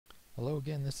Hello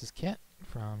again, this is Kent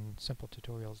from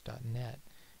simpletutorials.net.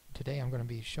 Today I'm going to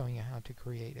be showing you how to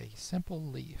create a simple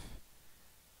leaf.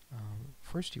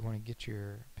 First you want to get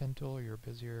your pen tool, your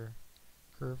Bezier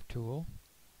curve tool,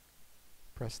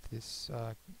 press this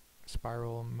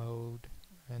spiral mode,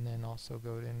 and then also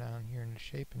go down here in the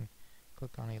shape and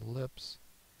click on ellipse.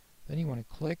 Then you want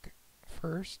to click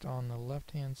first on the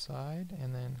left hand side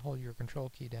and then hold your control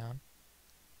key down,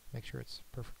 make sure it's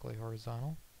perfectly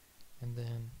horizontal, and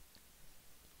then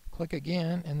click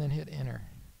again and then hit enter.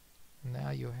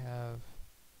 Now you have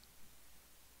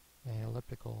an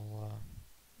elliptical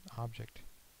object,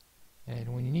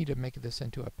 and when you need to make this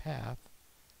into a path,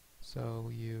 so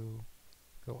you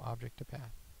go object to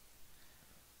path.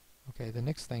 Okay, the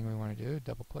next thing we want to do,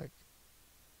 double click,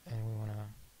 and we want to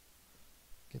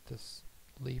get this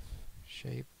leaf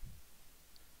shape.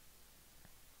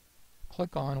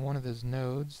 Click on one of those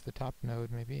nodes, the top node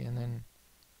maybe, and then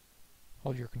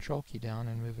hold your control key down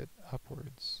and move it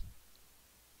upwards.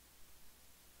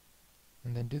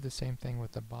 And then do the same thing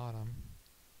with the bottom.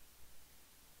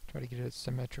 Try to get it as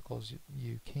symmetrical as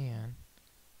you can.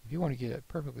 If you want to get it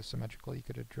perfectly symmetrical, you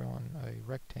could have drawn a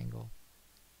rectangle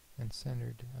and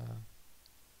centered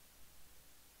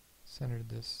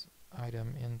this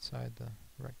item inside the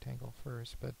rectangle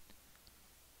first,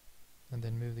 and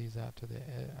then move these out to the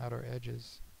outer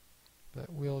edges.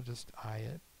 But we'll just eye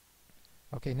it.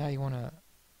 Okay, now you want to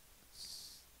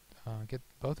get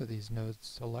both of these nodes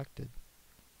selected,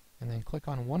 and then click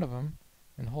on one of them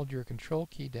and hold your control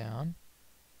key down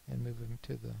and move them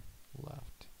to the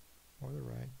left or the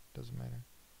right, doesn't matter.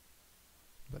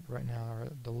 But right now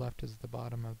the left is the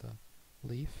bottom of the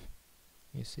leaf.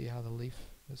 You see how the leaf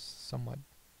is somewhat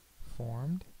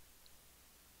formed.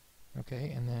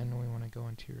 Okay, and then we want to go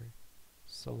into your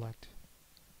select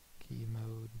key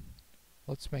mode.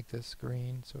 Let's make this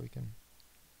green so we can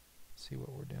see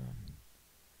what we're doing.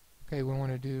 Okay, we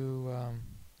want to do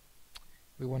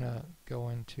we want to go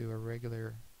into a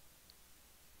regular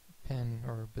pen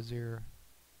or Bezier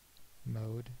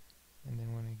mode, and then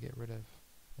we want to get rid of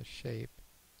the shape,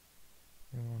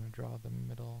 and we want to draw the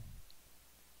middle.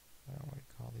 I don't know what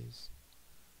to call these.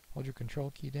 Hold your control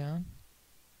key down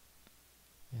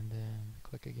and then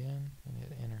click again and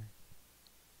hit enter.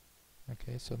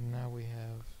 Okay, so now we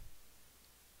have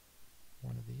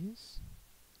one of these.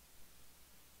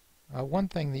 One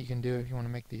thing that you can do if you want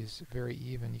to make these very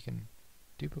even, you can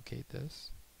duplicate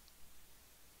this,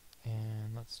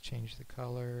 and let's change the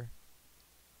color,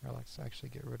 or let's actually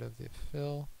get rid of the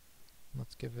fill.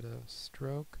 Let's give it a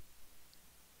stroke,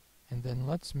 and then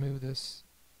let's move this.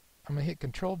 I'm going to hit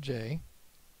Control J,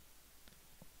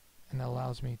 and that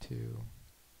allows me to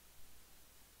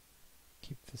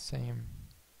keep the same.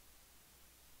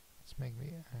 Let's make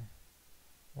me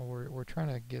well, we're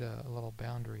trying to get a little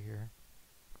boundary here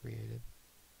created.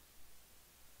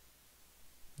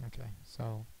 Okay,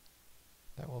 so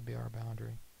that will be our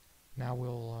boundary. Now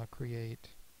we'll create,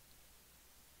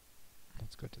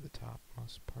 let's go to the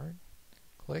topmost part,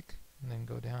 click, and then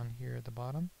go down here at the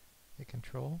bottom, hit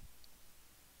Control,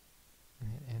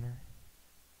 and hit enter,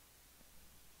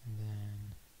 and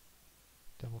then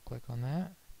double click on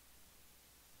that,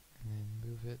 and then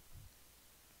move it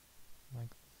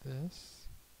like this,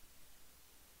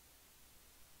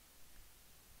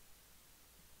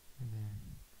 and then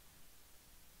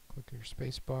click your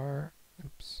space bar,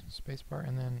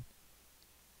 and then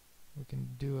we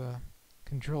can do a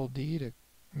Control D to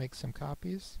make some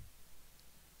copies,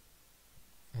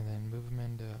 and then move them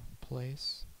into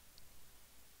place.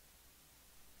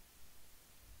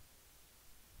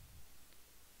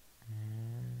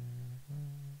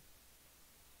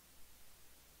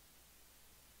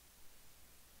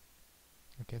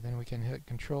 Okay, then we can hit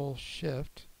Control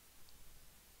Shift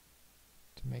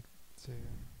to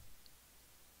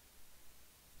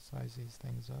size these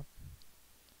things up.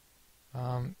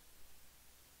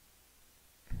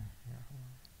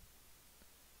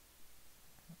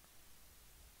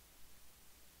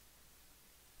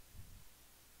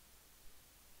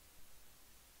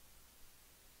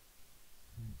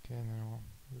 Okay, and then we'll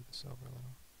move this over a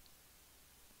little.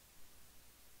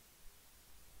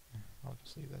 I'll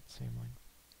just leave that same length.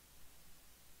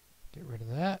 Get rid of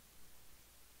that.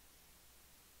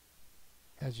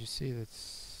 As you see,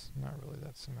 that's not really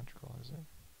that symmetrical, is it?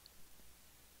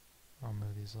 I'll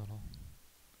move these little.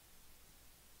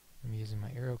 I'm using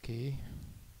my arrow key.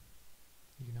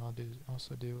 You can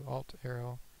also do Alt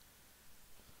arrow.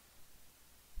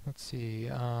 Let's see.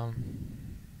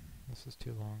 This is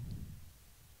too long.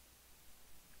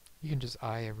 You can just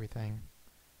eye everything,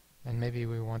 and maybe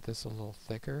we want this a little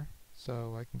thicker,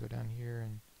 so I can go down here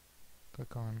and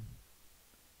click on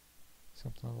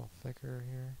something a little thicker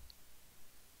here.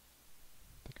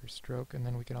 Thicker stroke, and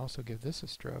then we can also give this a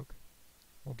stroke.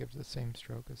 We'll give the same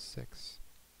stroke as 6.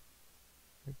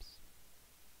 Oops.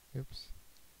 Oops.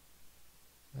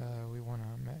 We want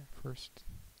to first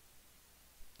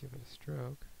give it a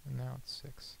stroke, and now it's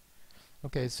 6.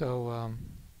 Okay, so,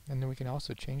 and then we can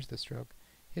also change the stroke.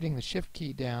 Hitting the Shift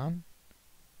key down,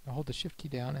 hold the Shift key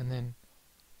down, and then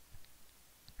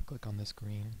click on this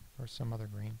green, or some other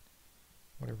green,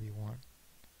 whatever you want.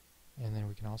 And then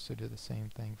we can also do the same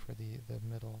thing for the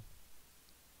middle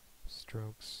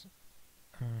strokes.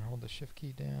 Hold the Shift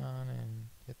key down and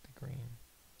hit the green.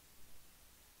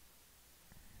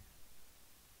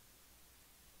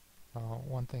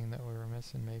 One thing that we were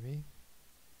missing maybe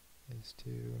is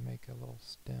to make a little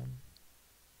stem.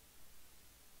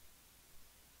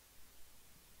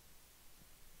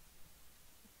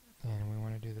 And we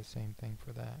want to do the same thing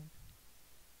for that.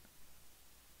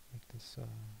 Make this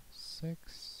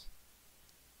 6,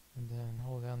 and then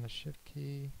hold down the Shift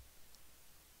key.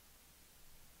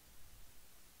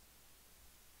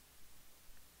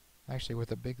 Actually,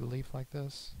 with a big leaf like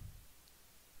this,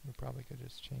 we probably could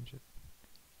just change it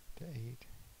to 8.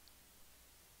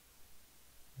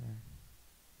 Yeah.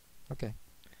 Okay,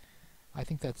 I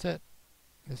think that's it.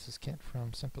 This is Kent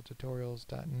from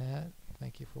simpletutorials.net.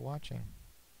 Thank you for watching.